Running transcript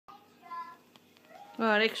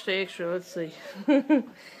Alright, extra, let's see.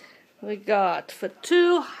 We got for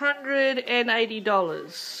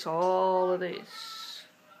 $280 all of this.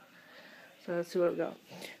 So let's see what we got.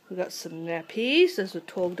 We got some nappies, those are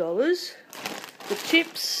 $12. The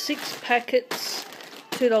chips, 6 packets,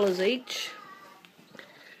 $2 each.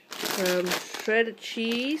 Shredded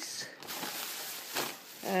cheese,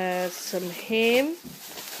 some ham,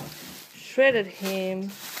 shredded ham,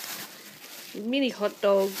 mini hot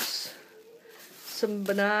dogs, some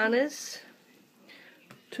bananas,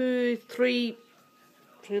 3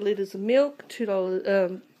 litres of milk,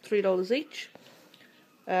 $3 each.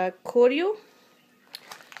 Cordial,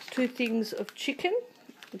 2 things of chicken,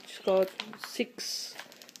 which got 6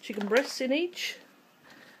 chicken breasts in each.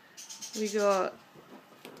 We got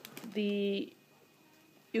the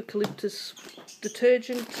eucalyptus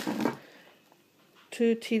detergent,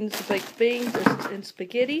 2 tins of baked beans and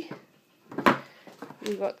spaghetti.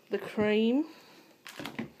 We got the cream.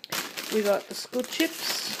 We got the school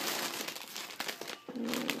chips.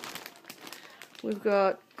 We've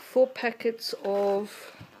got 4 packets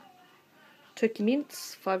of turkey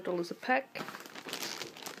mince, $5 a pack.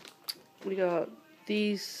 We got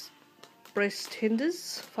these breast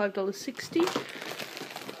tenders, $5.60.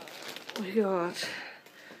 We got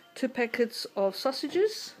 2 packets of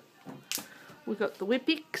sausages. We got the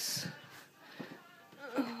Whippix.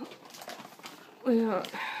 We got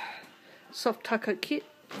soft taco kit,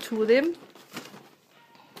 2 of them.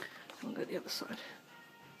 I'll go the other side.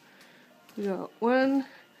 We got 1,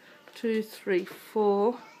 2, 3,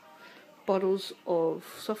 4 bottles of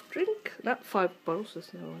soft drink. Not 5 bottles,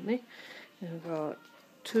 there's no one there. And we've got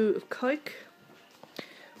 2 of Coke.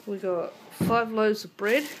 We got 5 loaves of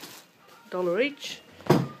bread, $1 each.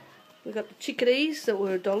 We got the chickadees that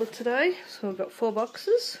were $1 today, so we've got 4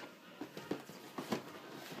 boxes.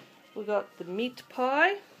 We got the meat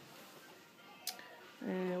pie,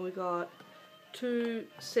 and we got 2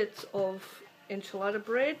 sets of enchilada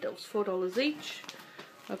bread, that was $4 each.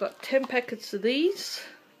 I got 10 packets of these,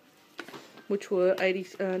 which were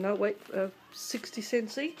 60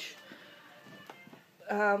 cents each.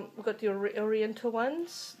 We got the Oriental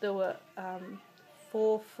ones, there were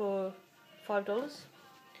 4 for $5.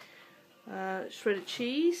 Shredded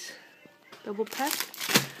cheese, double pack.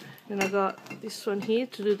 And I got this one here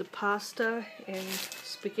to do the pasta and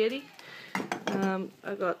spaghetti.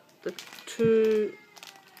 I got the 2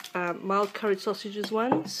 mild curry sausages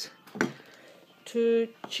ones, 2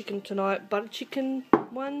 chicken tonight butter chicken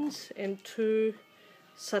ones, and 2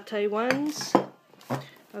 satay ones.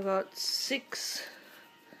 I got 6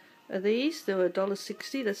 of these, they were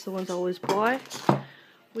 $1.60, that's the ones I always buy.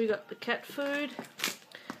 We got the cat food,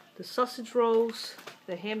 the sausage rolls,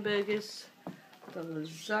 the hamburgers, the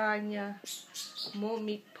lasagna, more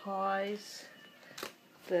meat pies,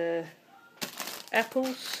 the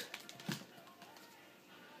apples,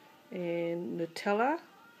 and Nutella,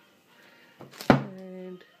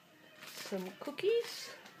 and some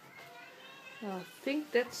cookies. I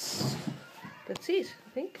think that's it, I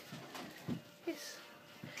think. Yes,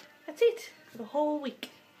 that's it for the whole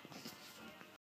week.